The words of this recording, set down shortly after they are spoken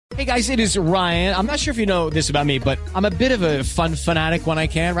Hey guys, it is Ryan. I'm not sure if you know this about me, but I'm a bit of a fun fanatic when I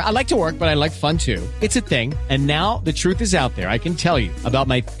can. I like to work, but I like fun too. It's a thing. And now the truth is out there. I can tell you about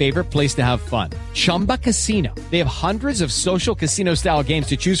my favorite place to have fun. Chumba Casino. They have hundreds of social casino style games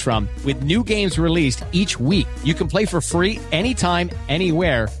to choose from with new games released each week. You can play for free anytime,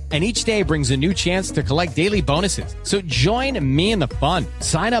 anywhere. And each day brings a new chance to collect daily bonuses. So join me in the fun.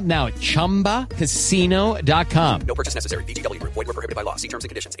 Sign up now at ChumbaCasino.com. No purchase necessary. VGW Group. Void where prohibited by law. See terms and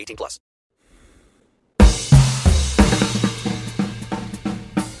conditions. 18+.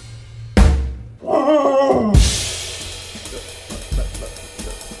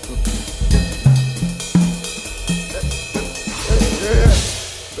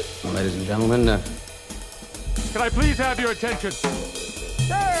 Ladies and gentlemen, can I please have your attention?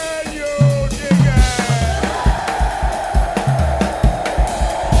 Can you dig it?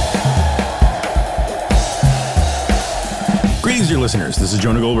 Greetings, dear listeners. This is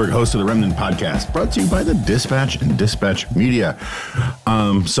Jonah Goldberg, host of the Remnant Podcast, brought to you by the Dispatch and Dispatch Media.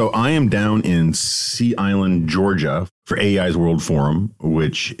 So I am down in Sea Island, Georgia for AEI's World Forum,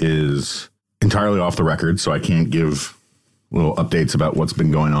 which is entirely off the record, so I can't give little updates about what's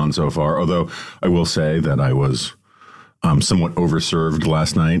been going on so far, although I will say that I was somewhat overserved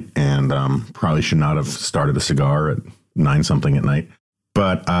last night and probably should not have started a cigar at 9-something at night.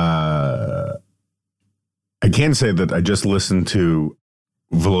 But I can say that I just listened to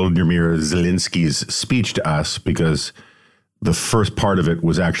Volodymyr Zelensky's speech to us because the first part of it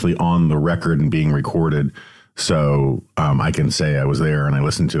was actually on the record and being recorded. So I can say I was there and I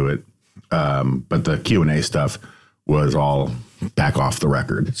listened to it. But the Q&A stuff was all back off the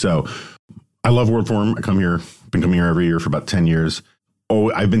record. So I love World Forum. I been coming here every year for about 10 years.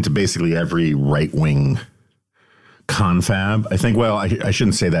 Oh, I've been to basically every right-wing confab. I think, well, I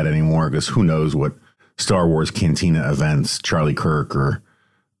shouldn't say that anymore because who knows what Star Wars Cantina events Charlie Kirk or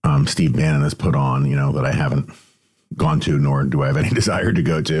Steve Bannon has put on, that I haven't gone to, nor do I have any desire to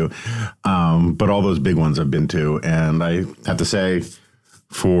go to. But all those big ones I've been to. And I have to say,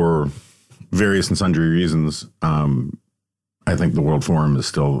 for various and sundry reasons, I think the World Forum is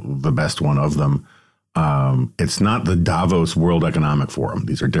still the best one of them. It's not the Davos World Economic Forum.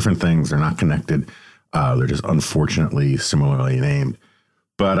 These are different things. They're not connected. They're just unfortunately similarly named.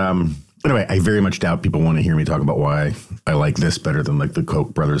 But anyway, I very much doubt people want to hear me talk about why I like this better than like the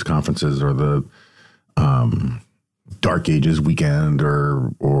Koch brothers conferences or the Dark Ages weekend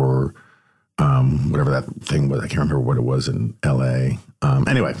or whatever that thing was. I can't remember what it was in LA.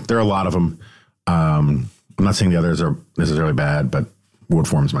 Anyway, there are a lot of them. I'm not saying the others are necessarily bad, but World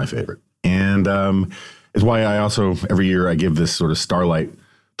Forum is my favorite. And it's why I also, every year I give this sort of Starlight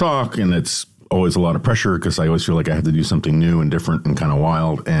talk, and it's always a lot of pressure because I always feel like I have to do something new and different and kind of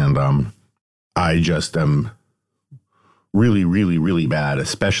wild. And I just am really, really, really bad,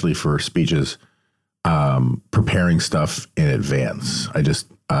 especially for speeches, preparing stuff in advance.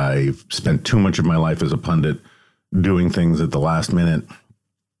 I've spent too much of my life as a pundit doing things at the last minute,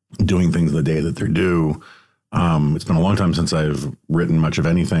 doing things the day that they're due. It's been a long time since I've written much of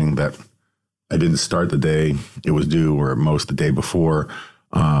anything that I didn't start the day it was due or at most the day before.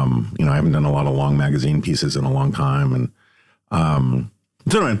 I haven't done a lot of long magazine pieces in a long time. And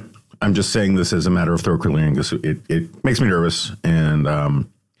so anyway, I'm just saying this as a matter of throat clearing because it makes me nervous. And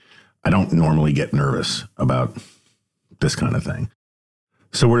I don't normally get nervous about this kind of thing.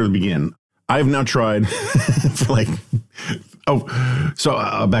 So where to begin? I've now tried for so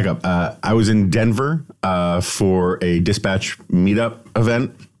I'll back up. I was in Denver for a Dispatch meetup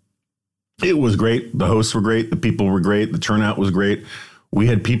event. It was great. The hosts were great. The people were great. The turnout was great. We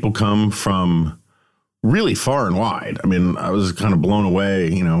had people come from really far and wide. I mean, I was kind of blown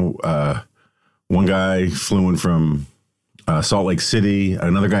away. One guy flew in from Salt Lake City.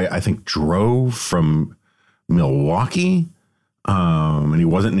 Another guy, I think, drove from Milwaukee. And he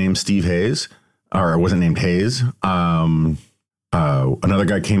wasn't named Steve Hayes, or wasn't named Hayes. Another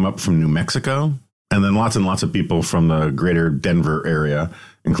guy came up from New Mexico, and then lots and lots of people from the greater Denver area,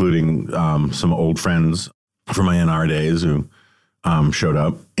 including some old friends from my NR days who showed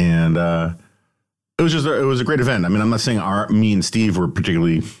up. And it was a great event. I mean, I'm not saying me and Steve were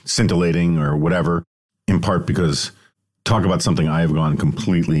particularly scintillating or whatever, in part because talk about something I have gone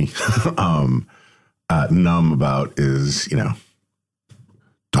completely numb about is,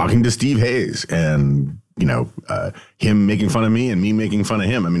 talking to Steve Hayes and, him making fun of me and me making fun of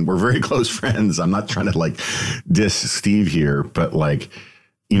him. I mean, we're very close friends. I'm not trying to diss Steve here, but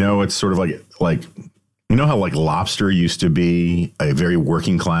it's sort of like, how lobster used to be a very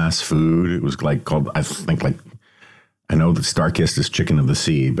working class food. It was called, I think I know that Starkist is chicken of the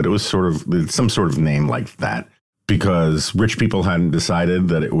sea, but it was sort of some sort of name like that. because rich people hadn't decided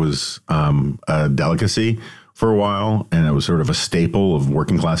that it was a delicacy for a while, and it was sort of a staple of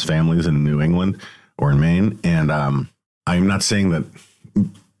working class families in New England or in Maine. And I'm not saying that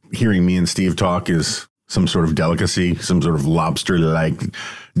hearing me and Steve talk is some sort of delicacy, some sort of lobster-like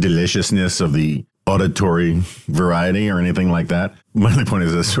deliciousness of the auditory variety or anything like that. My only point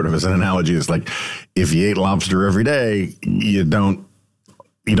is this, sort of as an analogy, is like if you ate lobster every day, you don't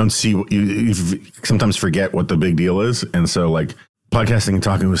see, you sometimes forget what the big deal is. And so like podcasting and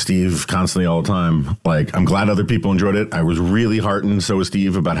talking with Steve constantly all the time, like I'm glad other people enjoyed it. I was really heartened, so was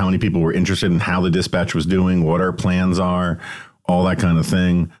Steve, about how many people were interested in how the Dispatch was doing, what our plans are, all that kind of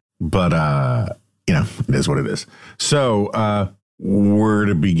thing. But, it is what it is. So where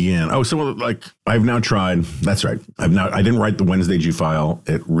to begin? Oh, so like I've now tried. That's right. I didn't write the Wednesday G file.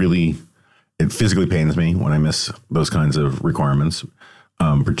 It physically pains me when I miss those kinds of requirements,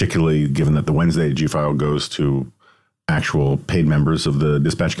 particularly given that the Wednesday G file goes to actual paid members of the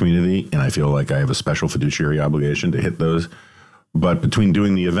Dispatch community. And I feel like I have a special fiduciary obligation to hit those. But between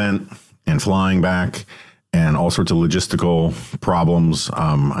doing the event and flying back and all sorts of logistical problems,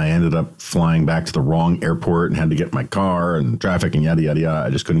 I ended up flying back to the wrong airport and had to get my car and traffic and yada, yada, yada. I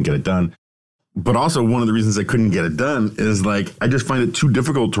just couldn't get it done. But also one of the reasons I couldn't get it done is like, I just find it too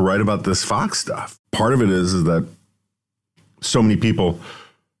difficult to write about this Fox stuff. Part of it is that so many people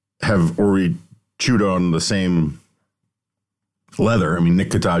have already chewed on the same leather. I mean,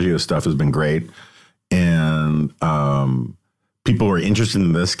 Nick Cottagio's stuff has been great. And, people who are interested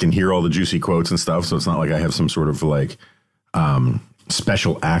in this can hear all the juicy quotes and stuff. So it's not like I have some sort of like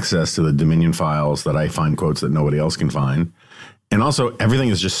special access to the Dominion files that I find quotes that nobody else can find. And also everything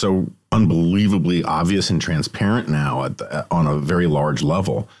is just so unbelievably obvious and transparent now on a very large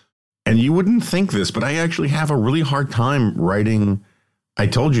level. And you wouldn't think this, but I actually have a really hard time writing I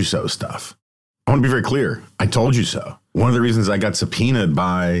told you so stuff. I want to be very clear. I told you so. One of the reasons I got subpoenaed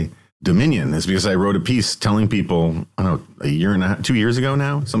by Dominion is because I wrote a piece telling people, I don't know, a year and a half, 2 years ago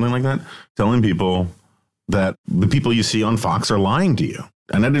now, something like that, telling people that the people you see on Fox are lying to you.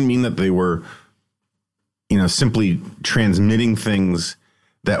 And I didn't mean that they were, simply transmitting things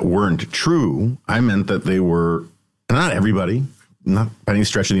that weren't true. I meant that they were, not everybody, not by any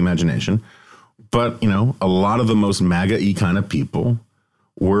stretch of the imagination, but, a lot of the most MAGA-y kind of people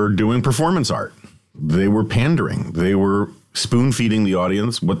were doing performance art. They were pandering. They were spoon-feeding the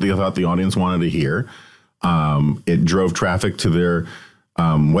audience what they thought the audience wanted to hear. It drove traffic to their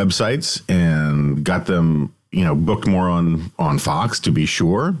websites and got them, booked more on Fox, to be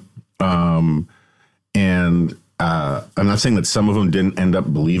sure. And I'm not saying that some of them didn't end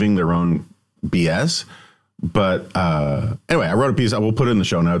up believing their own BS. But anyway, I wrote a piece. I will put it in the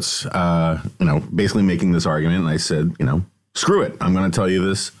show notes, basically making this argument. And I said, screw it. I'm going to tell you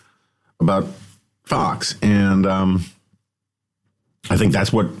this about Fox. And I think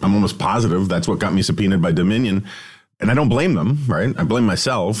that's what I'm almost positive. That's what got me subpoenaed by Dominion. And I don't blame them, right? I blame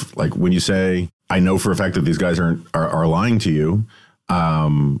myself. Like when you say, I know for a fact that these guys are lying to you.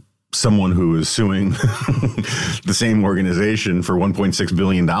 Someone who is suing the same organization for $1.6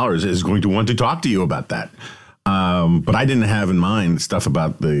 billion is going to want to talk to you about that. But I didn't have in mind stuff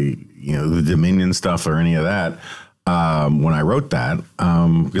about the Dominion stuff or any of that when I wrote that,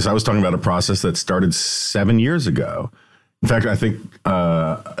 because I was talking about a process that started 7 years ago. In fact, I think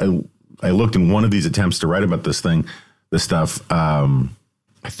I looked in one of these attempts to write about this stuff. I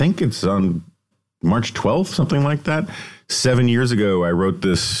think it's on March 12th, something like that. 7 years ago, I wrote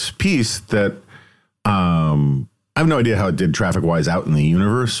this piece that I have no idea how it did traffic-wise out in the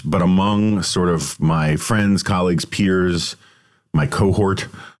universe, but among sort of my friends, colleagues, peers, my cohort,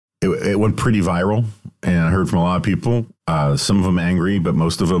 it went pretty viral, and I heard from a lot of people, some of them angry, but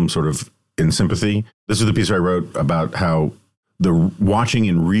most of them sort of in sympathy. This is the piece I wrote about how watching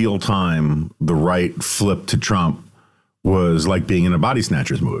in real time the right flip to Trump was like being in a Body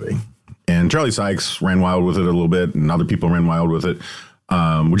Snatchers movie. And Charlie Sykes ran wild with it a little bit, and other people ran wild with it,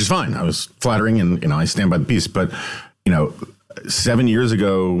 which is fine. I was flattering, and I stand by the piece. But 7 years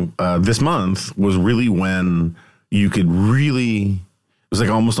ago, this month was really when you could really. It was like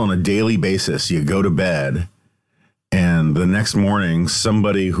almost on a daily basis. You go to bed, and the next morning,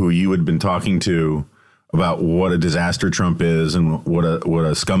 somebody who you had been talking to about what a disaster Trump is and what a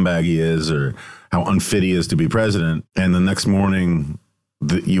scumbag he is, or how unfit he is to be president, and the next morning,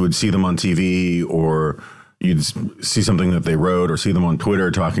 you would see them on TV, or you'd see something that they wrote, or see them on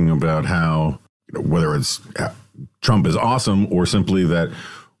Twitter talking about how, whether it's Trump is awesome, or simply that,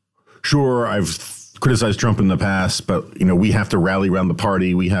 sure, I've criticized Trump in the past, but, we have to rally around the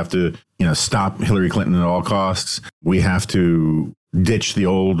party. We have to, stop Hillary Clinton at all costs. We have to ditch the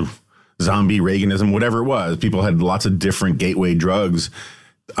old zombie Reaganism, whatever it was. People had lots of different gateway drugs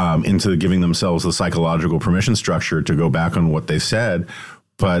into giving themselves the psychological permission structure to go back on what they said.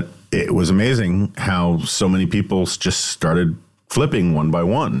 But it was amazing how so many people just started flipping one by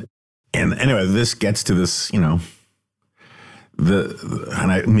one. And anyway, this gets to this,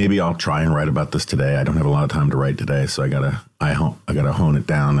 maybe I'll try and write about this today. I don't have a lot of time to write today, so I gotta hone it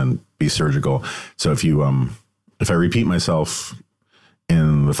down and be surgical. So if I repeat myself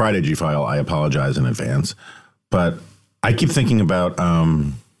in the Friday G file, I apologize in advance. But I keep thinking about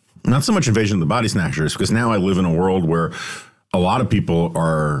not so much Invasion of the Body Snatchers, because now I live in a world where a lot of people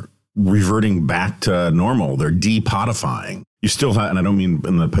are reverting back to normal. They're depodifying. You still have, and I don't mean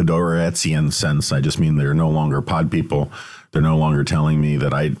in the Podoretzian sense, I just mean they're no longer pod people. They're no longer telling me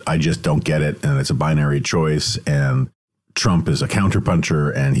that I just don't get it and it's a binary choice and Trump is a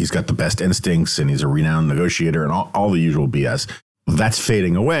counterpuncher and he's got the best instincts and he's a renowned negotiator and all the usual BS. That's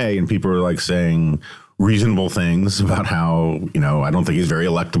fading away and people are like saying reasonable things about how, I don't think he's very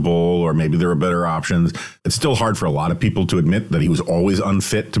electable or maybe there are better options. It's still hard for a lot of people to admit that he was always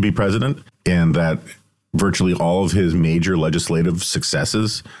unfit to be president and that virtually all of his major legislative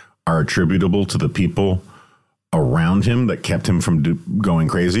successes are attributable to the people around him that kept him from going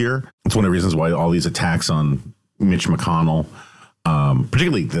crazier. It's one of the reasons why all these attacks on Mitch McConnell,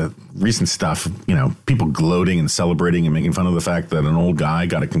 particularly the recent stuff, people gloating and celebrating and making fun of the fact that an old guy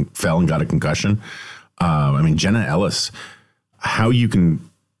fell and got a concussion. Jenna Ellis, how you can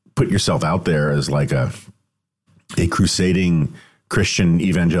put yourself out there as like a crusading Christian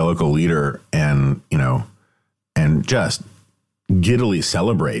evangelical leader and just giddily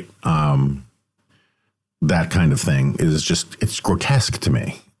celebrate that kind of thing it's grotesque to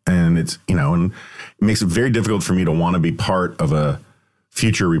me. And it's, and it makes it very difficult for me to want to be part of a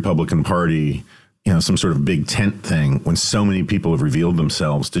future Republican Party, some sort of big tent thing when so many people have revealed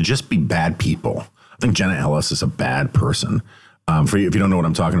themselves to just be bad people. I think Jenna Ellis is a bad person. If you don't know what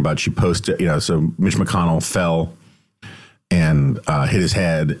I'm talking about, she posted, so Mitch McConnell fell and hit his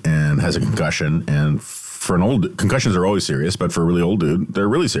head and has a concussion. And for concussions are always serious, but for a really old dude, they're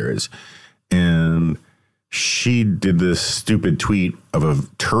really serious. And she did this stupid tweet of a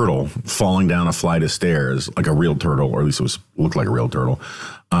turtle falling down a flight of stairs, like a real turtle, or at least looked like a real turtle,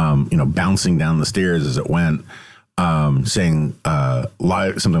 bouncing down the stairs as it went, saying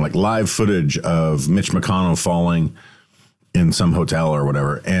something like live footage of Mitch McConnell falling in some hotel or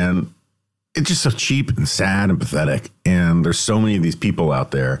whatever. And it's just so cheap and sad and pathetic. And there's so many of these people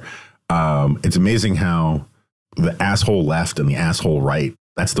out there. It's amazing how the asshole left and the asshole right,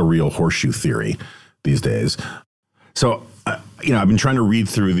 that's the real horseshoe theory these days. So, I've been trying to read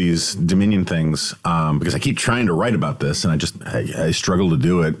through these Dominion things because I keep trying to write about this and I struggle to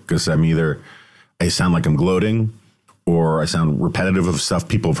do it because I sound like I'm gloating or I sound repetitive of stuff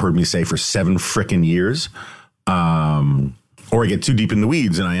people have heard me say for 7 frickin' years. Or I get too deep in the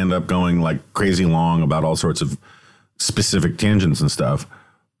weeds and I end up going like crazy long about all sorts of specific tangents and stuff.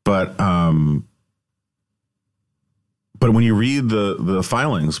 But when you read the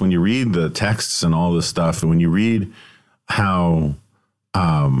filings, when you read the texts and all this stuff, and when you read how,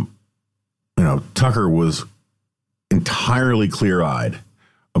 Tucker was entirely clear-eyed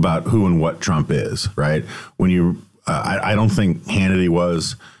about who and what Trump is, right? When I don't think Hannity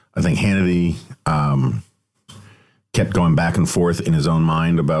was. I think Hannity kept going back and forth in his own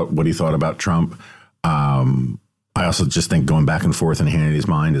mind about what he thought about Trump. I also just think going back and forth in Hannity's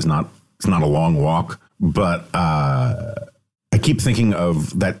mind it's not a long walk. But I keep thinking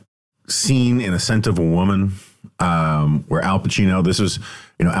of that scene in A Scent of a Woman where Al Pacino, this was,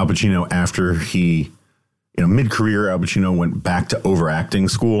 Al Pacino after he, mid-career, Al Pacino went back to overacting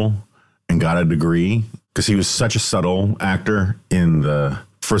school and got a degree because he was such a subtle actor in the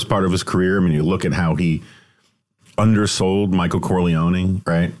first part of his career. I mean, you look at how he undersold Michael Corleone,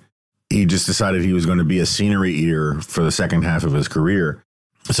 right? He just decided he was going to be a scenery eater for the second half of his career.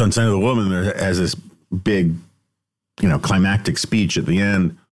 So in Scent of the Woman, there has this big, climactic speech at the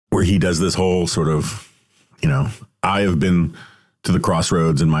end where he does this whole sort of, I have been to the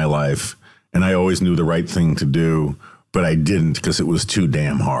crossroads in my life and I always knew the right thing to do, but I didn't because it was too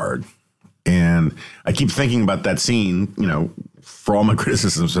damn hard. And I keep thinking about that scene, for all my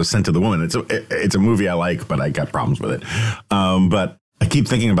criticisms of Scent of the Woman. It's a movie I like, but I got problems with it. But I keep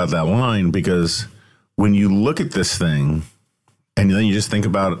thinking about that line because when you look at this thing and then you just think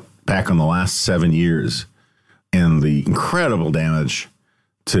about back on the last 7 years and the incredible damage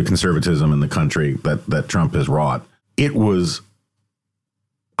to conservatism in the country that Trump has wrought, it was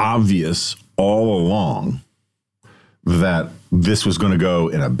obvious all along that this was going to go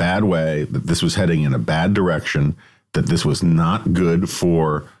in a bad way, that this was heading in a bad direction, that this was not good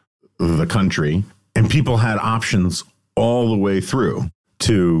for the country, and people had options all the way through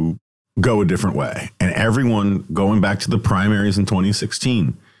to go a different way. And everyone, going back to the primaries in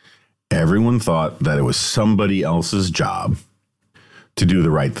 2016, everyone thought that it was somebody else's job to do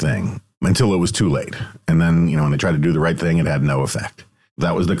the right thing until it was too late. And then, when they tried to do the right thing, it had no effect.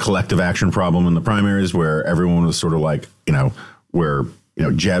 That was the collective action problem in the primaries, where everyone was sort of like, where,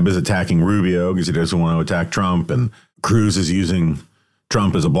 Jeb is attacking Rubio because he doesn't want to attack Trump, and Cruz is using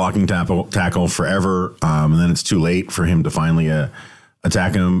Trump as a blocking tackle forever. And then it's too late for him to finally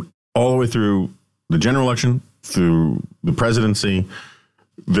attack him. All the way through the general election, through the presidency,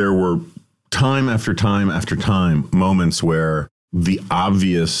 there were time after time after time moments where the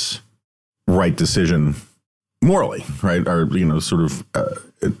obvious right decision morally, right, or, sort of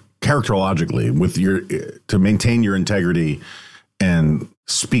characterologically, with to maintain your integrity and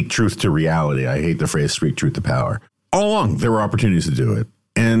speak truth to reality. I hate the phrase speak truth to power. All along, there were opportunities to do it.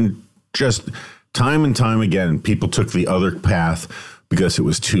 And just time and time again, people took the other path because it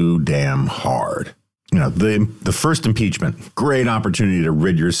was too damn hard. The first impeachment, great opportunity to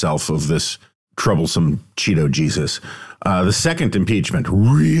rid yourself of this troublesome Cheeto Jesus. The second impeachment,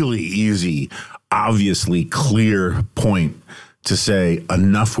 really easy, obviously clear point to say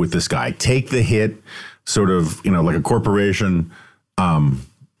enough with this guy. Take the hit, sort of, like a corporation,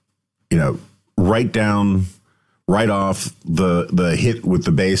 write off the hit with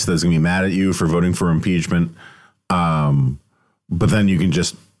the base that's going to be mad at you for voting for impeachment. But then you can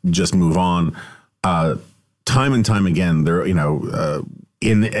just move on. Time and time again, there,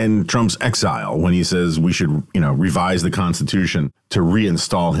 in Trump's exile, when he says we should, revise the Constitution to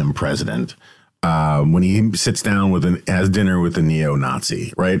reinstall him president, when he sits down has dinner with a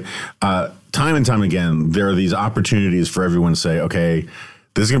neo-Nazi, right? Time and time again, there are these opportunities for everyone to say, okay,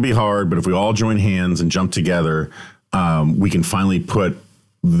 this is going to be hard, but if we all join hands and jump together, we can finally put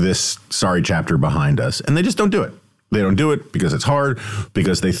this sorry chapter behind us. And they just don't do it. They don't do it because it's hard,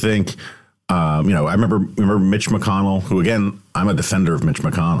 because they think, I remember Mitch McConnell, who, again, I'm a defender of Mitch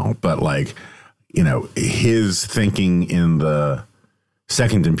McConnell, but his thinking in the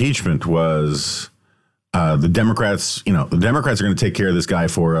second impeachment was the Democrats are going to take care of this guy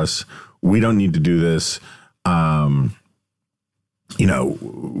for us. We don't need to do this. And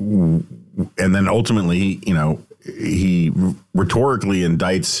then ultimately, he rhetorically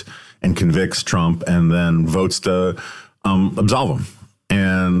indicts and convicts Trump and then votes to absolve him.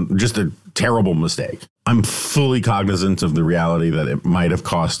 And just a terrible mistake. I'm fully cognizant of the reality that it might have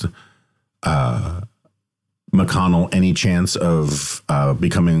cost McConnell any chance of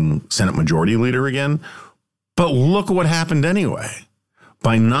becoming Senate Majority Leader again. But look what happened anyway.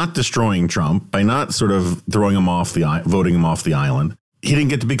 By not destroying Trump, by not sort of voting him off the island, he didn't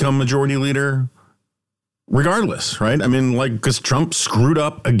get to become Majority Leader regardless, right? I mean, because Trump screwed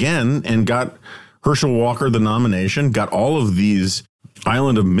up again and got Herschel Walker the nomination, got all of these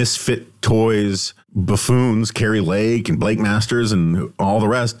island of misfit toys buffoons, Carrie Lake and Blake Masters and all the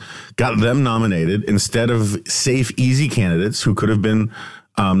rest, got them nominated instead of safe, easy candidates who could have been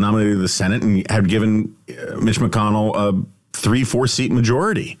nominated to the Senate and had given Mitch McConnell a 3-4 seat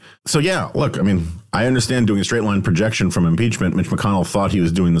majority. So, yeah, look, I mean, I understand doing a straight line projection from impeachment. Mitch McConnell thought he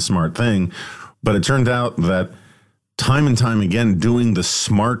was doing the smart thing, but it turned out that time and time again, doing the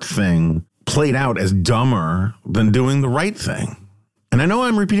smart thing played out as dumber than doing the right thing. And I know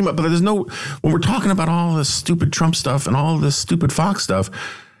I'm repeating, but when we're talking about all this stupid Trump stuff and all this stupid Fox stuff,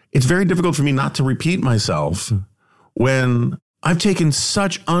 it's very difficult for me not to repeat myself when I've taken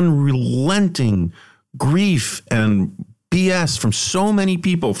such unrelenting grief and BS from so many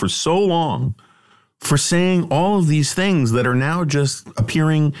people for so long for saying all of these things that are now just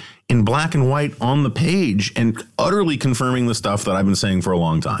appearing in black and white on the page and utterly confirming the stuff that I've been saying for a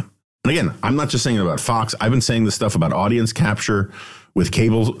long time. And again, I'm not just saying it about Fox. I've been saying this stuff about audience capture with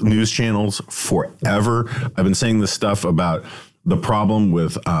cable news channels forever. I've been saying this stuff about the problem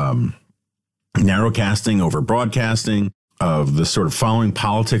with narrowcasting over broadcasting, of the sort of following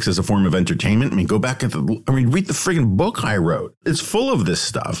politics as a form of entertainment. I mean, read the friggin' book I wrote. It's full of this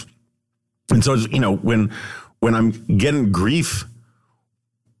stuff. And so, when I'm getting grief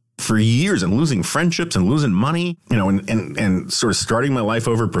for years and losing friendships and losing money, and sort of starting my life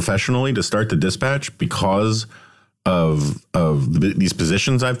over professionally to start the Dispatch because of these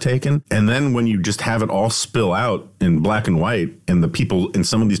positions I've taken. And then when you just have it all spill out in black and white in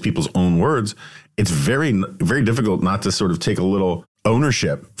some of these people's own words, it's very, very difficult not to sort of take a little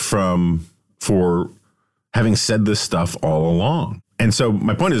ownership for having said this stuff all along. And so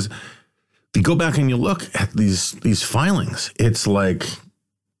my point is, if you go back and you look at these filings, it's like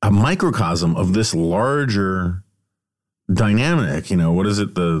a microcosm of this larger dynamic. You know, what is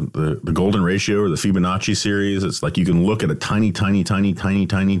it? The golden ratio or the Fibonacci series? It's like you can look at a tiny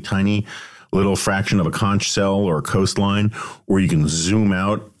little fraction of a conch shell or a coastline, or you can zoom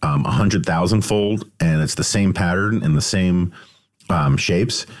out 100,000-fold, and it's the same pattern and the same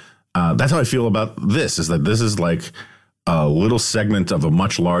shapes. That's how I feel about this, is that this is like a little segment of a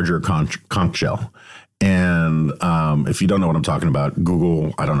much larger conch shell. And if you don't know what I'm talking about,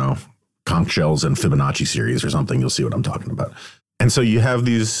 Google, I don't know, conch shells and Fibonacci series or something. You'll see what I'm talking about. And so you have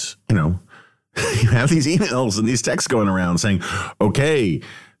these, you have these emails and these texts going around saying, okay,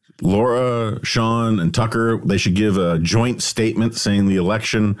 Laura, Sean, and Tucker, they should give a joint statement saying that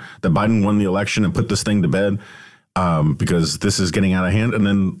Biden won the election and put this thing to bed because this is getting out of hand. And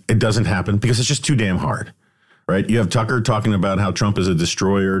then it doesn't happen because it's just too damn hard, right? You have Tucker talking about how Trump is a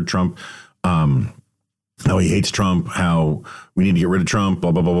destroyer, Trump, how he hates Trump, how we need to get rid of Trump,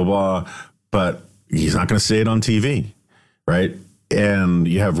 blah, blah, blah, blah, blah. But he's not going to say it on TV, right? And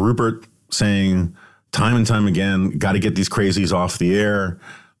you have Rupert saying time and time again, got to get these crazies off the air.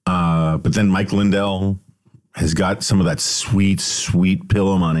 But then Mike Lindell has got some of that sweet, sweet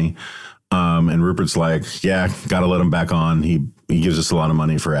pillow money. And Rupert's like, yeah, got to let him back on. He gives us a lot of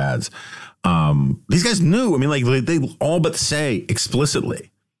money for ads. These guys knew. I mean, like they all but say explicitly,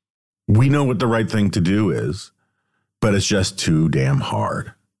 we know what the right thing to do is, but it's just too damn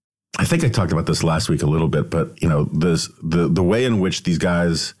hard. I think I talked about this last week a little bit, but the way in which these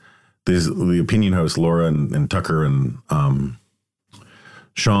guys, the opinion hosts, Laura and Tucker and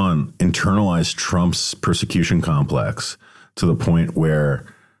Sean, internalized Trump's persecution complex to the point where,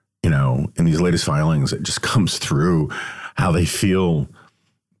 in these latest filings, it just comes through how they feel,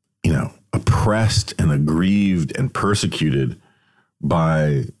 oppressed and aggrieved and persecuted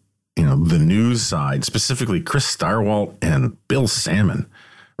by, the news side, specifically Chris Stirewalt and Bill Salmon,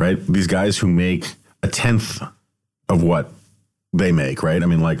 right? These guys who make a tenth of what they make, right? I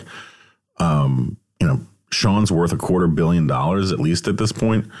mean, like, Sean's worth $250 million at least at this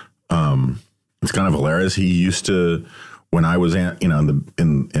point. It's kind of hilarious. He used to, when I was in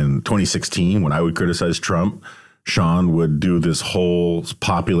 2016, when I would criticize Trump, Sean would do this whole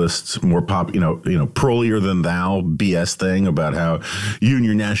populist, more prolier than thou BS thing about how you and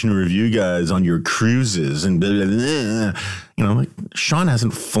your National Review guys on your cruises and blah, blah, blah. Like Sean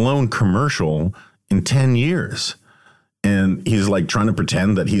hasn't flown commercial in 10 years. And he's like trying to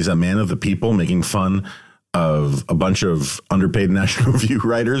pretend that he's a man of the people, making fun of a bunch of underpaid National Review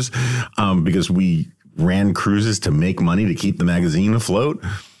writers because we ran cruises to make money to keep the magazine afloat,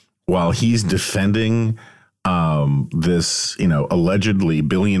 while he's defending this, allegedly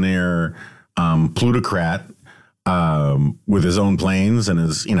billionaire plutocrat with his own planes and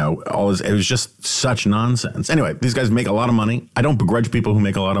his, it was just such nonsense. Anyway, these guys make a lot of money. I don't begrudge people who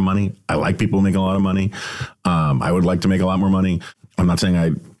make a lot of money. I like people who make a lot of money. I would like to make a lot more money. I'm not saying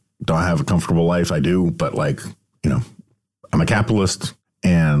I don't have a comfortable life. I do, but I'm a capitalist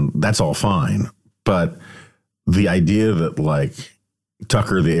and that's all fine. But the idea that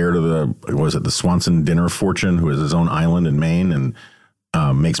Tucker, the heir to the Swanson dinner fortune, who has his own island in Maine and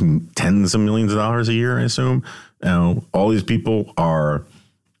makes tens of millions of dollars a year, I assume. All these people are,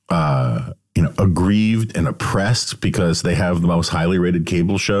 aggrieved and oppressed because they have the most highly rated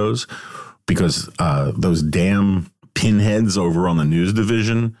cable shows, because those damn pinheads over on the news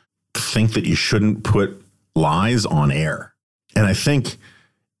division think that you shouldn't put lies on air. And I think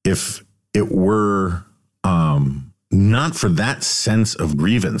if it were not for that sense of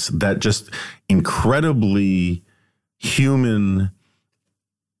grievance, that just incredibly human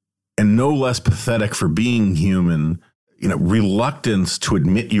and no less pathetic for being human, reluctance to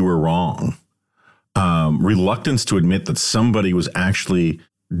admit you were wrong, reluctance to admit that somebody was actually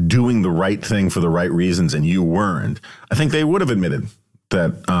doing the right thing for the right reasons and you weren't, I think they would have admitted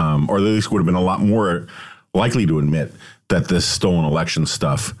that, or at least would have been a lot more likely to admit that this stolen election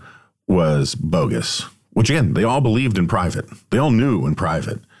stuff was bogus. Which, again, they all believed in private. They all knew in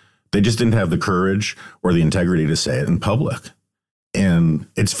private. They just didn't have the courage or the integrity to say it in public. And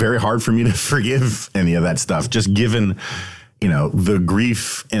it's very hard for me to forgive any of that stuff, just given, the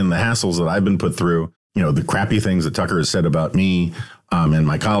grief and the hassles that I've been put through, the crappy things that Tucker has said about me and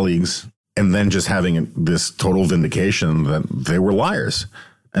my colleagues, and then just having this total vindication that they were liars.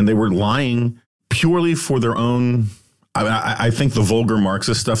 And they were lying purely for their own. I think the vulgar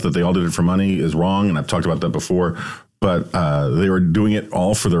Marxist stuff that they all did it for money is wrong, and I've talked about that before, but they were doing it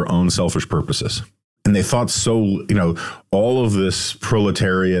all for their own selfish purposes. And they thought all of this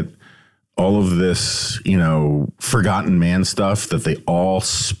proletariat, all of this, forgotten man stuff that they all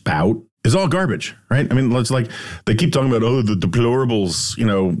spout is all garbage, right? I mean, it's like they keep talking about, the deplorables,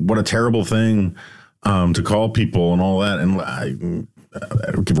 what a terrible thing to call people and all that. And I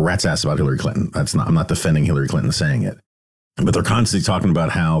don't give a rat's ass about Hillary Clinton. I'm not defending Hillary Clinton saying it. But they're constantly talking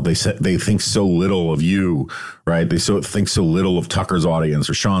about how they think so little of you, right? They think so little of Tucker's audience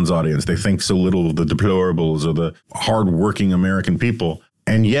or Sean's audience. They think so little of the deplorables or the hardworking American people.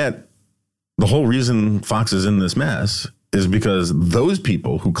 And yet, the whole reason Fox is in this mess is because those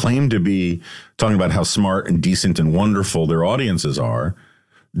people who claim to be talking about how smart and decent and wonderful their audiences are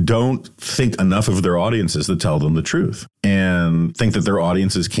don't think enough of their audiences to tell them the truth, and think that their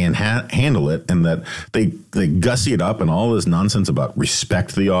audiences can't handle it, and that they gussy it up and all this nonsense about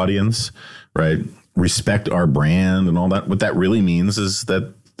respect the audience, right? Respect our brand and all that. What that really means is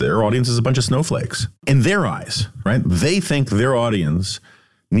that their audience is a bunch of snowflakes in their eyes, right? They think their audience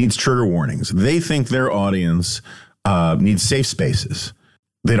needs trigger warnings. They think their audience needs safe spaces.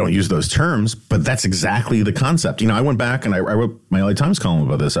 They don't use those terms, but that's exactly the concept. I went back and I wrote my LA Times column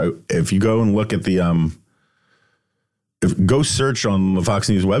about this. If you go and look at go search on the Fox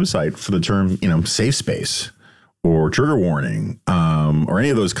News website for the term, safe space or trigger warning, or any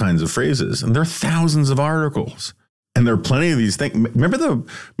of those kinds of phrases, and there are thousands of articles, and there are plenty of these things. Remember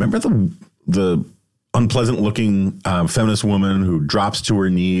the unpleasant looking feminist woman who drops to her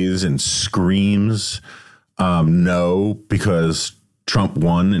knees and screams no because Trump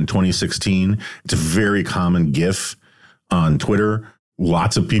won in 2016. It's a very common GIF on Twitter.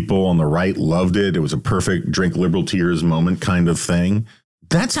 Lots of people on the right loved it. It was a perfect drink liberal tears moment kind of thing.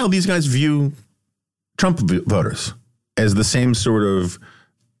 That's how these guys view Trump voters, as the same sort of,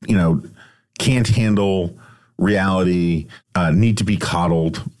 can't handle reality, need to be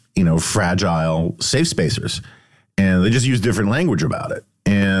coddled, fragile safe spacers. And they just use different language about it.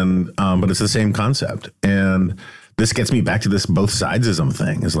 And but it's the same concept. And this gets me back to this both sidesism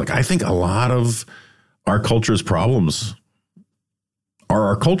thing. Is like, I think a lot of our culture's problems are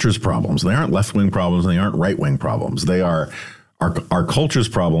our culture's problems. They aren't left-wing problems and they aren't right-wing problems. They are our culture's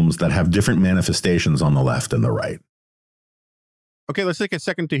problems that have different manifestations on the left and the right. Okay, let's take a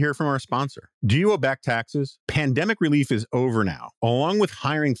second to hear from our sponsor. Do you owe back taxes? Pandemic relief is over now. Along with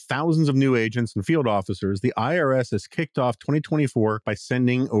hiring thousands of new agents and field officers, the IRS has kicked off 2024 by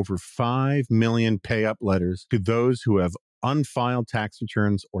sending over 5 million pay-up letters to those who have unfiled tax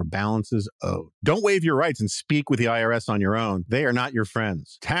returns or balances owed. Don't waive your rights and speak with the IRS on your own. They are not your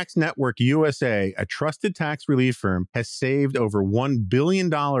friends. Tax Network USA, a trusted tax relief firm, has saved over $1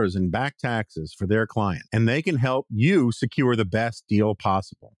 billion in back taxes for their client, and they can help you secure the best deal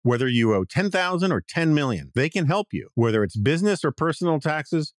possible. Whether you owe $10,000 or $10 million, they can help you. Whether it's business or personal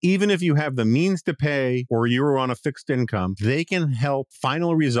taxes, even if you have the means to pay or you're on a fixed income, they can help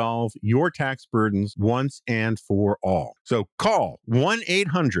finally resolve your tax burdens once and for all. So call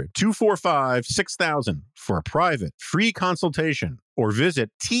 1-800-245-6000 for a private free consultation or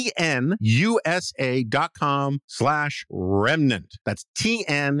visit tnusa.com/remnant. That's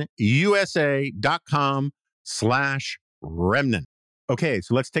tnusa.com/remnant. Okay,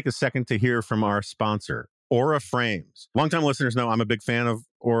 so let's take a second to hear from our sponsor, Aura Frames. Longtime listeners know I'm a big fan of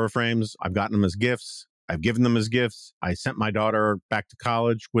Aura Frames. I've gotten them as gifts. I've given them as gifts. I sent my daughter back to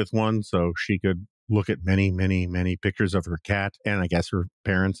college with one so she could look at many, many, many pictures of her cat and I guess her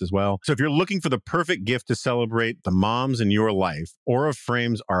parents as well. So if you're looking for the perfect gift to celebrate the moms in your life, Aura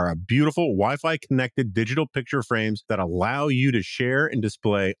Frames are a beautiful Wi-Fi connected digital picture frames that allow you to share and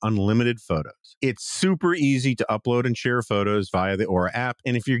display unlimited photos. It's super easy to upload and share photos via the Aura app.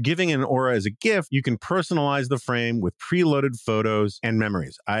 And if you're giving an Aura as a gift, you can personalize the frame with preloaded photos and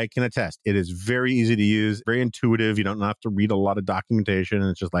memories. I can attest, it is very easy to use, very intuitive. You don't have to read a lot of documentation.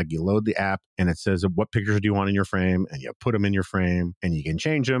 It's just like you load the app and it says what pictures do you want in your frame, and you put them in your frame, and you can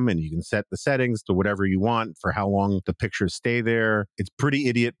change them, and you can set the settings to whatever you want for how long the pictures stay there. It's pretty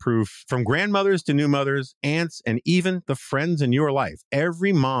idiot proof. From grandmothers to new mothers, aunts, and even the friends in your life,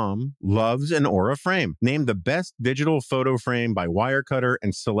 every mom loves an Aura frame. Named the best digital photo frame by Wirecutter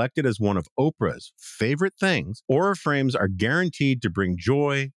and selected as one of Oprah's favorite things, Aura frames are guaranteed to bring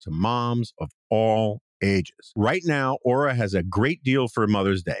joy to moms of all ages. Right now, Aura has a great deal for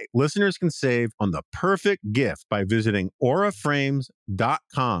Mother's Day. Listeners can save on the perfect gift by visiting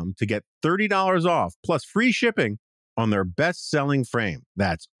auraframes.com to get $30 off plus free shipping on their best-selling frame.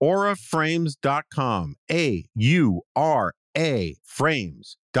 That's auraframes.com. AURA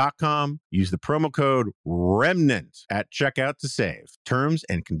frames.com. Use the promo code REMNANT at checkout to save. Terms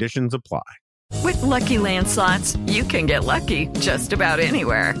and conditions apply. With Lucky Land Slots, you can get lucky just about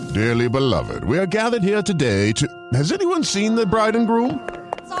anywhere. Dearly beloved, we are gathered here today to... Has anyone seen the bride and groom?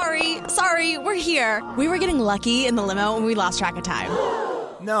 Sorry, we're here. We were getting lucky in the limo and we lost track of time.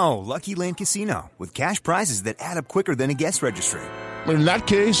 No, Lucky Land Casino, with cash prizes that add up quicker than a guest registry. in that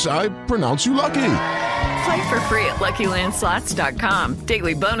case, I pronounce you lucky. Play for free at LuckyLandSlots.com.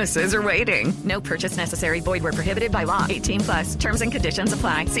 Daily bonuses are waiting. No purchase necessary. Void where prohibited by law. 18+. Terms and conditions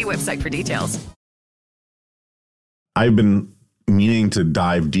apply. See website for details. I've been meaning to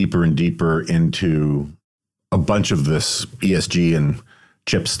dive deeper and deeper into a bunch of this ESG and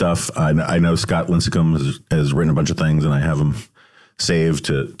chip stuff. I know Scott Lincecum has written a bunch of things, and I have them saved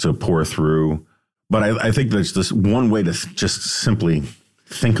to pour through. But I think there's this one way to just simply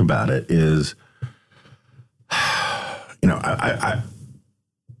think about it is, I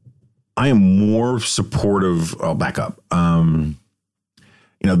am more supportive. I'll back up.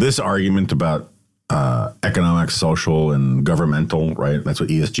 This argument about economic, social, and governmental, right? That's what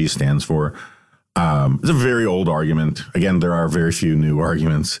ESG stands for. It's a very old argument. Again, there are very few new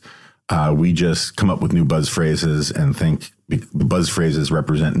arguments. We just come up with new buzz phrases and think the buzz phrases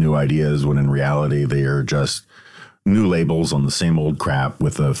represent new ideas, when in reality they are just new labels on the same old crap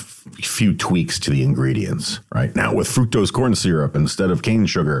with a few tweaks to the ingredients, right? Now with fructose corn syrup instead of cane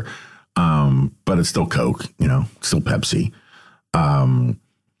sugar, but it's still Coke, still Pepsi.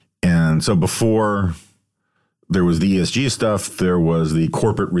 And so before there was the ESG stuff, there was the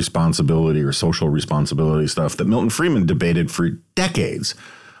corporate responsibility or social responsibility stuff that Milton Friedman debated for decades.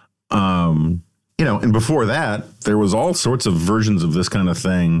 And before that, there was all sorts of versions of this kind of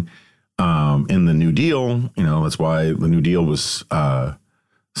thing in the New Deal. That's why the New Deal was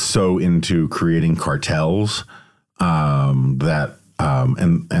so into creating cartels and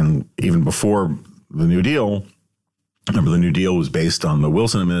even before the New Deal, remember the New Deal was based on the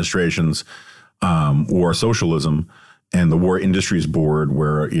Wilson administration's war socialism and the War Industries Board,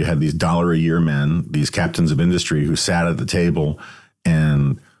 where you had these $1-a-year men, these captains of industry who sat at the table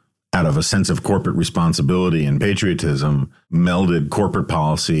and out of a sense of corporate responsibility and patriotism, melded corporate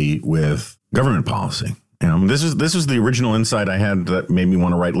policy with government policy. This is the original insight I had that made me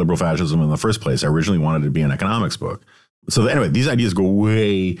want to write liberal fascism in the first place. I originally wanted it to be an economics book. So anyway, these ideas go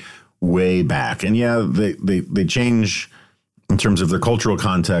way, way back. And yeah, they change in terms of their cultural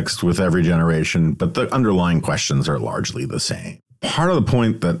context with every generation, but the underlying questions are largely the same. Part of the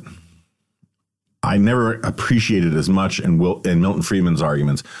point that I never appreciated as much in Milton Friedman's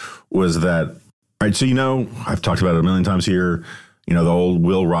arguments was that, all right, so I've talked about it a million times here, the old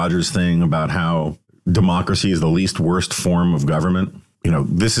Will Rogers thing about how democracy is the least worst form of government.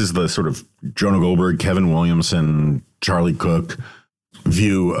 This is the sort of Jonah Goldberg, Kevin Williamson, Charlie Cook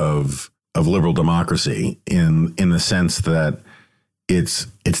view of liberal democracy in the sense that it's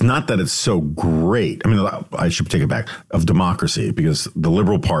not that it's so great. I mean, I should take it back, of democracy, because the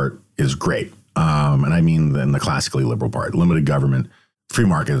liberal part is great. And I mean in the classically liberal part, limited government, free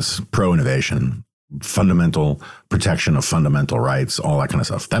markets, pro-innovation, fundamental protection of fundamental rights, all that kind of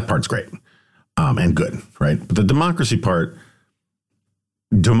stuff. That part's great and good, right? But the democracy part,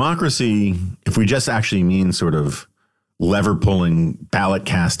 if we just actually mean sort of lever pulling, ballot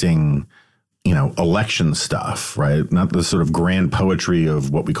casting, election stuff, right? Not the sort of grand poetry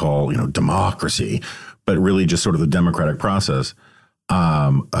of what we call, democracy, but really just sort of the democratic process,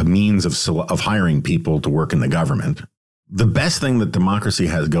 a means of hiring people to work in the government. The best thing that democracy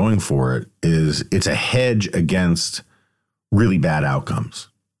has going for it is it's a hedge against really bad outcomes.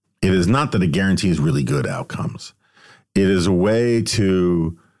 It is not that it guarantees really good outcomes. It is a way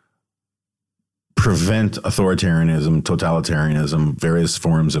to prevent authoritarianism, totalitarianism, various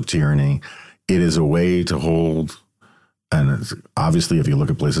forms of tyranny. It is a way to hold, and it's obviously if you look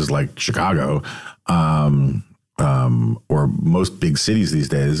at places like Chicago or most big cities these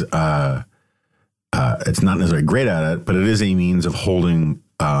days, it's not necessarily great at it, but it is a means of holding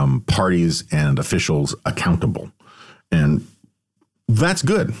parties and officials accountable. And that's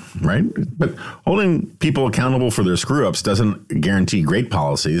good, right? But holding people accountable for their screw-ups doesn't guarantee great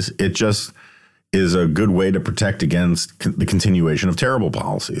policies. It just is a good way to protect against the continuation of terrible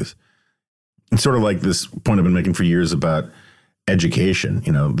policies. It's sort of like this point I've been making for years about education.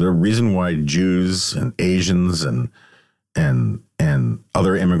 The reason why Jews and Asians and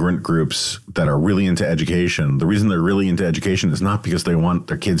other immigrant groups that are really into education, the reason they're really into education is not because they want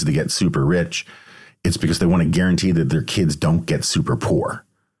their kids to get super rich. It's because they want to guarantee that their kids don't get super poor,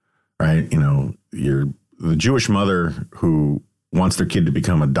 right? The Jewish mother who wants their kid to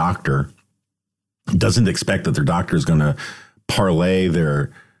become a doctor doesn't expect that their doctor is going to parlay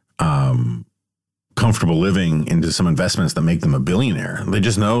their comfortable living into some investments that make them a billionaire. They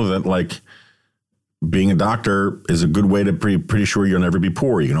just know that, being a doctor is a good way to pretty sure you'll never be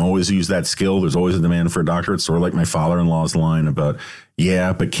poor. You can always use that skill. There's always a demand for a doctor. It's sort of like my father-in-law's line about,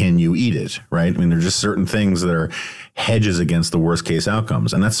 yeah, but can you eat it, right? I mean, there's just certain things that are hedges against the worst case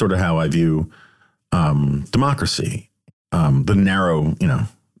outcomes. And that's sort of how I view democracy. the narrow,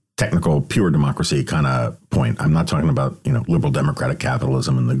 technical, pure democracy kind of point. I'm not talking about, liberal democratic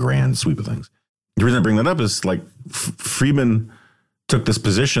capitalism and the grand sweep of things. The reason I bring that up is like Friedman took this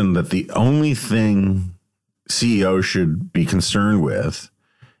position that the only thing CEOs should be concerned with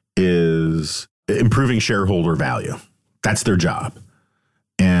is improving shareholder value. That's their job.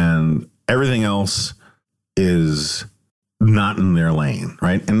 And everything else is not in their lane,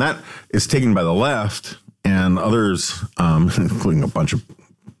 right? And that is taken by the left and others, including a bunch of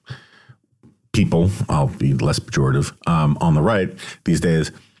people, I'll be less pejorative, on the right these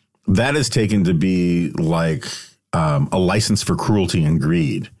days. That is taken to be like a license for cruelty and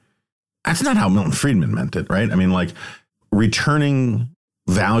greed. That's not how Milton Friedman meant it, right? I mean, like returning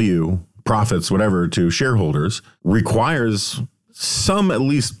value, profits, whatever, to shareholders requires some at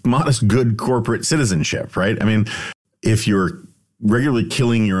least modest good corporate citizenship, right? I mean, if you're regularly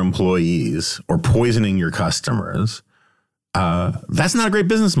killing your employees or poisoning your customers, that's not a great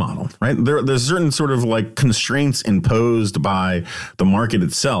business model, right? There's certain sort of like constraints imposed by the market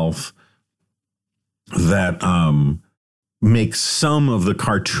itself that make some of the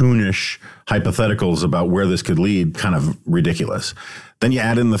cartoonish hypotheticals about where this could lead kind of ridiculous. Then you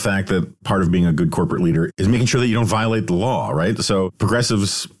add in the fact that part of being a good corporate leader is making sure that you don't violate the law, right? So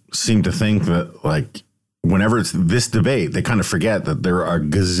progressives seem to think that like whenever it's this debate, they kind of forget that there are a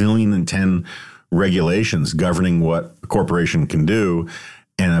gazillion and 10 regulations governing what a corporation can do.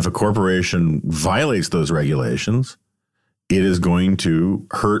 And if a corporation violates those regulations, it is going to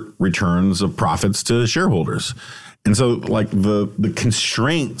hurt returns of profits to shareholders. And so like the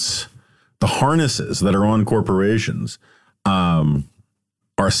constraints, the harnesses that are on corporations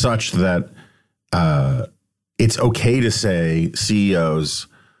are such that it's okay to say CEOs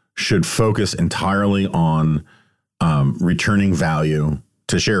should focus entirely on returning value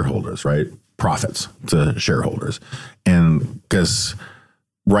to shareholders, right? Profits to shareholders. And because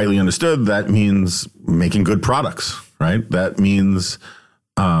rightly understood, that means making good products, right? That means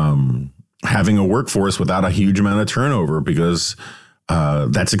having a workforce without a huge amount of turnover because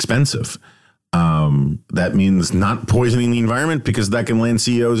that's expensive. That means not poisoning the environment because that can land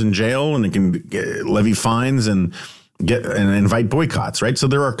CEOs in jail and it can levy fines and invite boycotts, right? So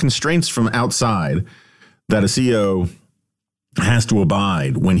there are constraints from outside that a CEO has to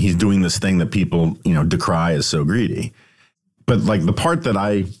abide when he's doing this thing that people, decry as so greedy. But like the part that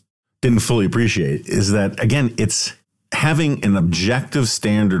I didn't fully appreciate is that, again, it's having an objective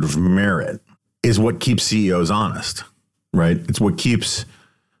standard of merit is what keeps CEOs honest, right? It's what keeps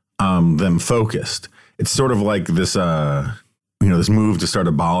them focused. It's sort of like this, this move to start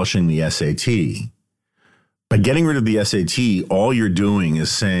abolishing the SAT. By getting rid of the SAT, all you're doing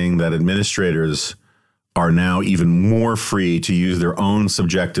is saying that administrators are now even more free to use their own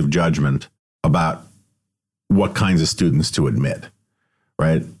subjective judgment about what kinds of students to admit,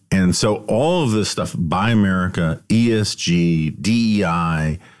 right? And so all of this stuff, Buy America, ESG,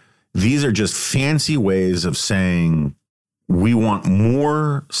 DEI, these are just fancy ways of saying we want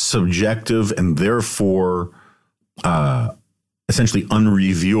more subjective and therefore essentially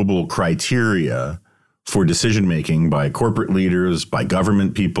unreviewable criteria for decision-making by corporate leaders, by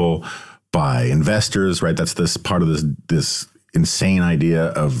government people, by investors, right? That's this part of this insane idea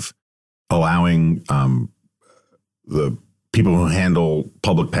of allowing the people who handle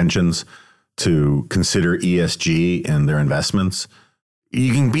public pensions to consider ESG in their investments.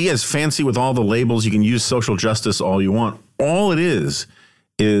 You can be as fancy with all the labels. You can use social justice all you want. All it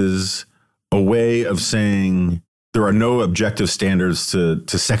is a way of saying there are no objective standards to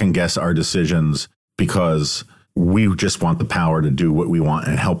second guess our decisions because we just want the power to do what we want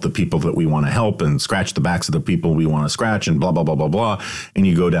and help the people that we want to help and scratch the backs of the people we want to scratch and blah, blah, blah, blah, blah. And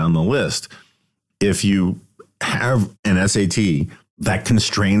you go down the list. If you have an SAT, that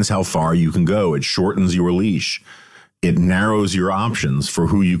constrains how far you can go. It shortens your leash. It narrows your options for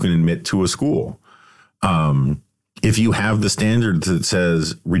who you can admit to a school. If you have the standard that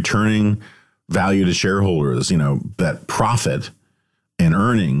says returning value to shareholders, that profit and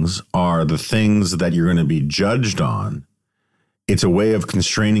earnings are the things that you're going to be judged on, it's a way of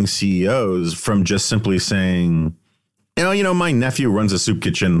constraining CEOs from just simply saying, my nephew runs a soup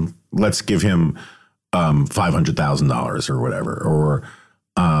kitchen. Let's give him $500,000 or whatever. Or,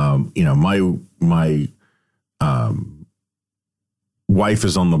 my wife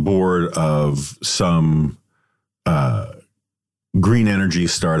is on the board of some green energy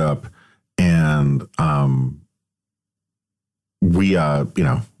startup, and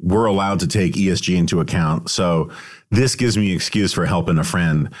we're allowed to take ESG into account. So this gives me an excuse for helping a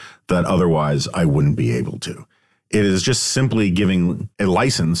friend that otherwise I wouldn't be able to. It is just simply giving a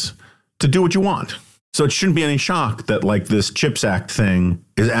license to do what you want. So it shouldn't be any shock that like this CHIPS Act thing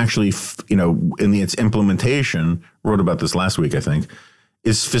is actually, in its implementation, wrote about this last week, I think,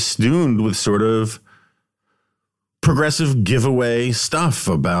 is festooned with sort of progressive giveaway stuff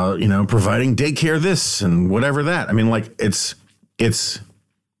about, providing daycare this and whatever that. I mean, like it's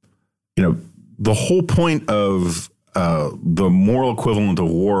the whole point of the moral equivalent of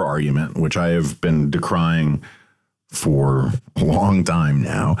war argument, which I have been decrying for a long time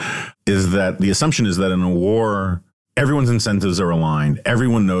now, is that the assumption is that in a war, everyone's incentives are aligned.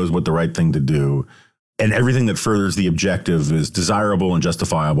 Everyone knows what the right thing to do. And everything that furthers the objective is desirable and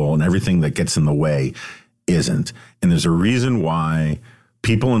justifiable. And everything that gets in the way isn't. And there's a reason why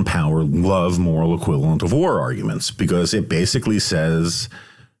people in power love moral equivalent of war arguments, because it basically says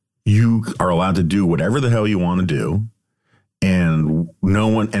you are allowed to do whatever the hell you want to do. And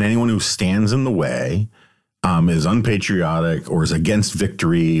anyone who stands in the way is unpatriotic or is against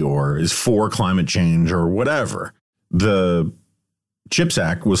victory or is for climate change or whatever. The CHIPS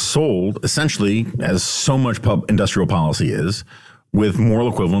Act was sold essentially, as so much industrial policy is, with moral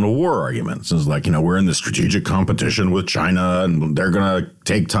equivalent of war arguments. It's like, we're in this strategic competition with China and they're going to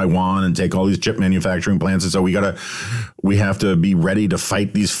take Taiwan and take all these chip manufacturing plants. And so we have to be ready to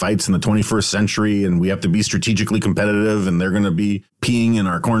fight these fights in the 21st century, and we have to be strategically competitive, and they're going to be peeing in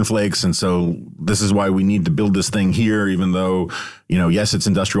our cornflakes. And so this is why we need to build this thing here, even though, yes, it's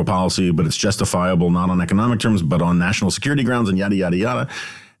industrial policy, but it's justifiable not on economic terms, but on national security grounds and yada, yada, yada.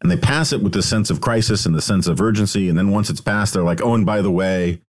 And they pass it with the sense of crisis and the sense of urgency. And then once it's passed, they're like, oh, and by the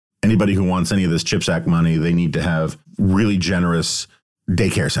way, anybody who wants any of this CHIPS Act money, they need to have really generous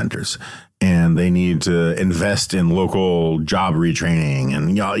daycare centers. And they need to invest in local job retraining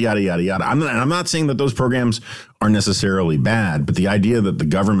and yada, yada, yada. I'm not saying that those programs are necessarily bad, but the idea that the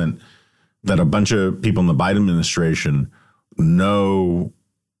government, that a bunch of people in the Biden administration know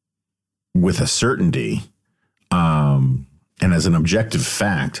with a certainty, and as an objective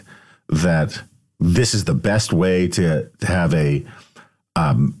fact, that this is the best way to have a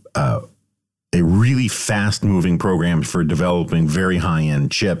really fast moving program for developing very high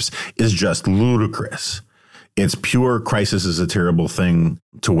end chips is just ludicrous. It's pure crisis is a terrible thing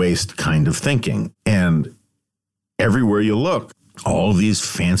to waste kind of thinking. And everywhere you look, all these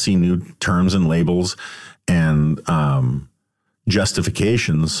fancy new terms and labels and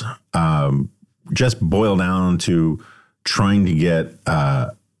justifications just boil down to trying to get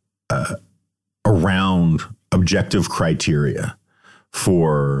around objective criteria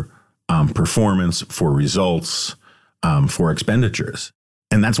for performance, for results, for expenditures.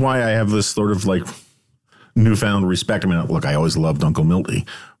 And that's why I have this sort of like newfound respect. I mean, look, I always loved Uncle Milty,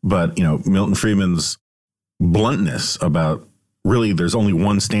 but, Milton Friedman's bluntness about really there's only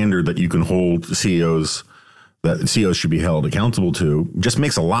one standard that you can hold CEOs, that CEOs should be held accountable to, just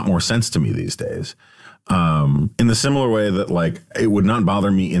makes a lot more sense to me these days. In the similar way that, like, it would not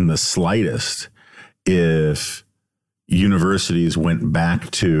bother me in the slightest if universities went back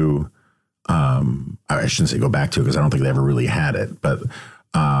to, I shouldn't say go back to, because I don't think they ever really had it, but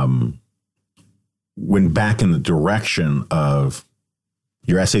went back in the direction of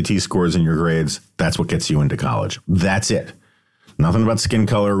your SAT scores and your grades. That's what gets you into college. That's it. Nothing about skin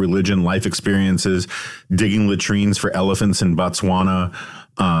color, religion, life experiences, digging latrines for elephants in Botswana.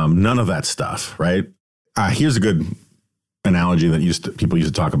 None of that stuff, right? Here's a good analogy that people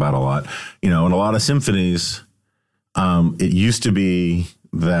used to talk about a lot. In a lot of symphonies, it used to be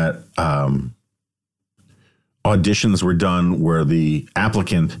that auditions were done where the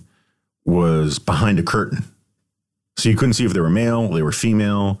applicant was behind a curtain. So you couldn't see if they were male, they were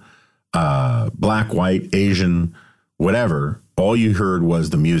female, black, white, Asian, whatever. All you heard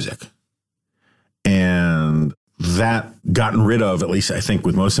was the music. And that gotten rid of, at least I think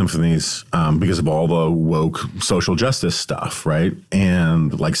with most symphonies, because of all the woke social justice stuff, right?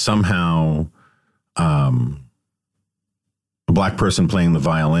 And like somehow a black person playing the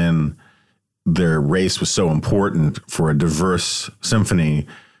violin, their race was so important for a diverse symphony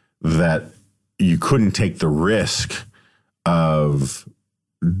that you couldn't take the risk of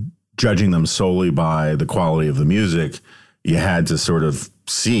judging them solely by the quality of the music. You had to sort of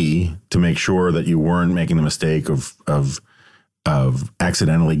see to make sure that you weren't making the mistake of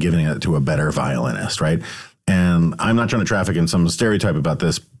accidentally giving it to a better violinist, right? And I'm not trying to traffic in some stereotype about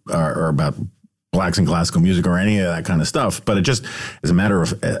this or about blacks in classical music or any of that kind of stuff, but it just is a matter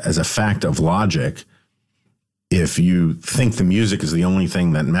of, as a fact of logic, if you think the music is the only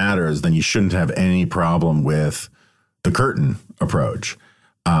thing that matters, then you shouldn't have any problem with the curtain approach.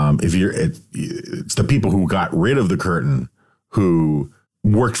 It's the people who got rid of the curtain who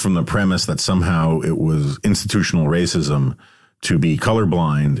worked from the premise that somehow it was institutional racism to be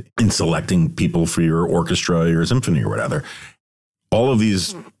colorblind in selecting people for your orchestra, your symphony, or whatever. All of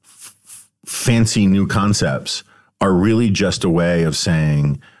these fancy new concepts are really just a way of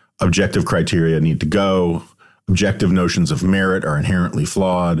saying objective criteria need to go, objective notions of merit are inherently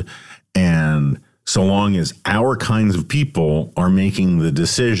flawed, and so long as our kinds of people are making the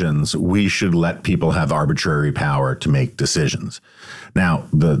decisions, we should let people have arbitrary power to make decisions. Now,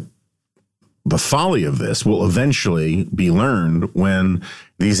 the folly of this will eventually be learned when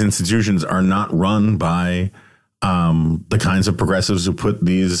these institutions are not run by the kinds of progressives who put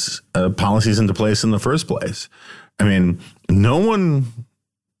these policies into place in the first place. I mean, no one,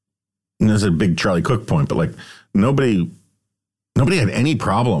 there's a big Charlie Cook point, but like nobody had any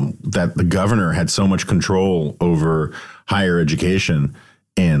problem that the governor had so much control over higher education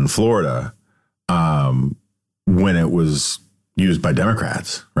in Florida when it was used by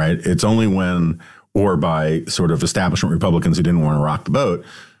Democrats, right? It's only when, or by sort of establishment Republicans who didn't want to rock the boat,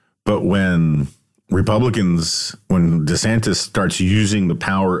 but when Republicans, when DeSantis starts using the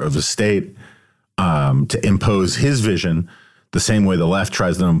power of the state to impose his vision, the same way the left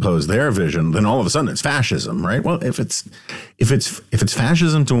tries to impose their vision, then all of a sudden it's fascism, right? Well, if it's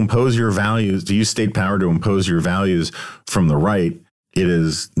fascism to impose your values, to use state power to impose your values from the right, it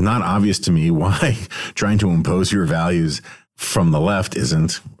is not obvious to me why trying to impose your values from the left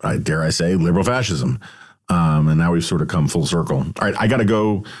isn't, dare I say, liberal fascism. And now we've sort of come full circle. All right, I got to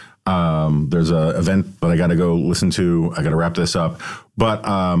go. There's an event that I got to go listen to. I got to wrap this up. But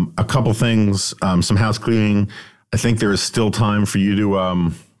a couple things, some house cleaning. I think there is still time for you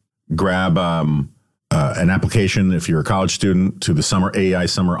to grab an application if you're a college student to the AEI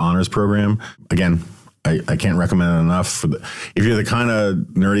Summer Honors Program. Again, I can't recommend it enough. If you're the kind of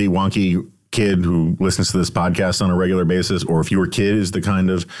nerdy, wonky kid who listens to this podcast on a regular basis, or if your kid is the kind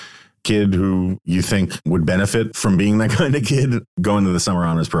of kid who you think would benefit from being that kind of kid, going to the Summer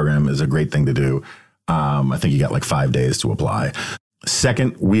Honors Program is a great thing to do. I think you got like 5 days to apply.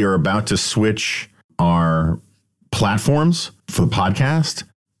 Second, we are about to switch our platforms for the podcast.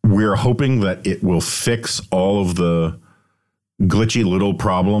 We're hoping that it will fix all of the glitchy little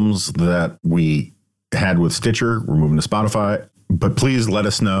problems that we had with Stitcher. We're moving to Spotify, but please let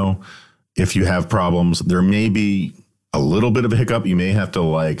us know if you have problems. There may be a little bit of a hiccup. You may have to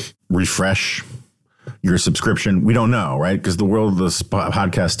like refresh your subscription. We don't know, right? Because the world of the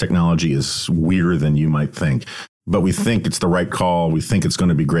podcast technology is weirder than you might think. But we think it's the right call. We think it's going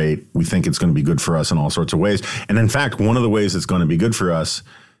to be great. We think it's going to be good for us in all sorts of ways. And in fact, one of the ways it's going to be good for us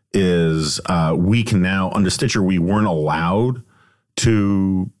is we can now, under Stitcher, we weren't allowed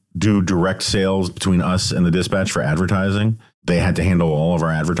to do direct sales between us and the Dispatch for advertising. They had to handle all of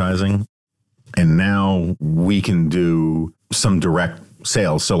our advertising. And now we can do some direct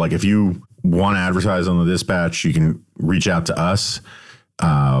sales. So like if you want to advertise on the Dispatch, you can reach out to us.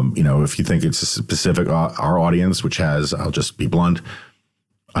 If you think it's a specific, our audience, which has, I'll just be blunt,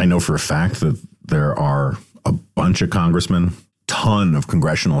 I know for a fact that there are a bunch of congressmen, ton of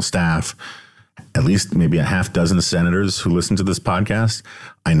congressional staff, at least maybe a half dozen senators who listen to this podcast.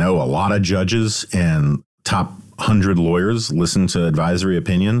 I know a lot of judges and top 100 lawyers listen to advisory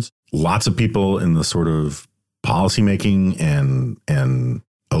opinions. Lots of people in the sort of policymaking and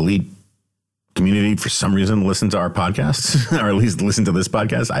elite community, for some reason, listen to our podcasts, or at least listen to this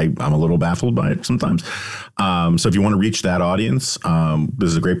podcast. I'm a little baffled by it sometimes. So if you want to reach that audience, this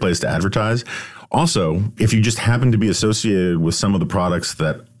is a great place to advertise. Also, if you just happen to be associated with some of the products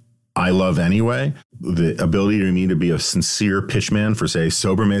that I love anyway, the ability to me to be a sincere pitchman for, say,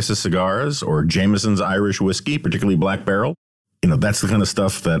 Sober Mesa cigars or Jameson's Irish whiskey, particularly Black Barrel, that's the kind of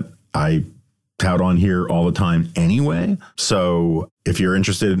stuff that I tout on here all the time anyway. So if you're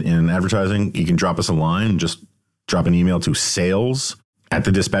interested in advertising, you can drop us a line. Just drop an email to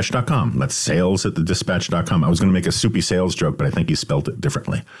sales@thedispatch.com. That's sales@thedispatch.com. I was going to make a soupy sales joke, but I think you spelt it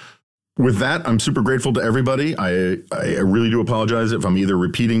differently. With that, I'm super grateful to everybody. I really do apologize if I'm either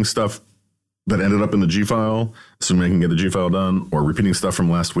repeating stuff that ended up in the G file, assuming I can get the G file done, or repeating stuff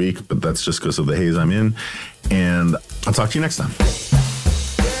from last week, but that's just because of the haze I'm in. And I'll talk to you next time.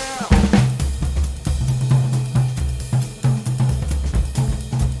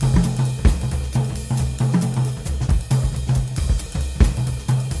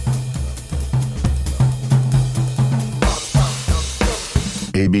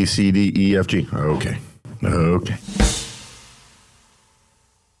 A, B, C, D, E, F, G. Okay.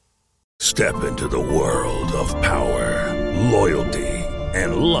 Step into the world of power, loyalty,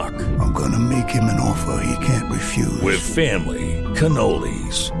 and luck. I'm gonna make him an offer he can't refuse. With family,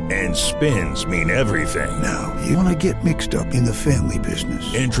 cannolis, and spins mean everything. Now, you wanna get mixed up in the family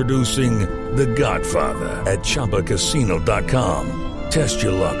business. Introducing The Godfather at ChumbaCasino.com. Test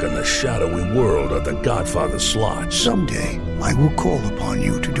your luck in the shadowy world of The Godfather slot. Someday, I will call upon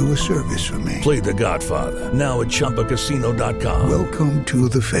you to do a service for me. Play The Godfather, now at ChumbaCasino.com. Welcome to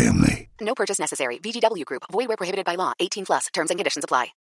the family. No purchase necessary. VGW Group. Void where prohibited by law. 18+. Terms and conditions apply.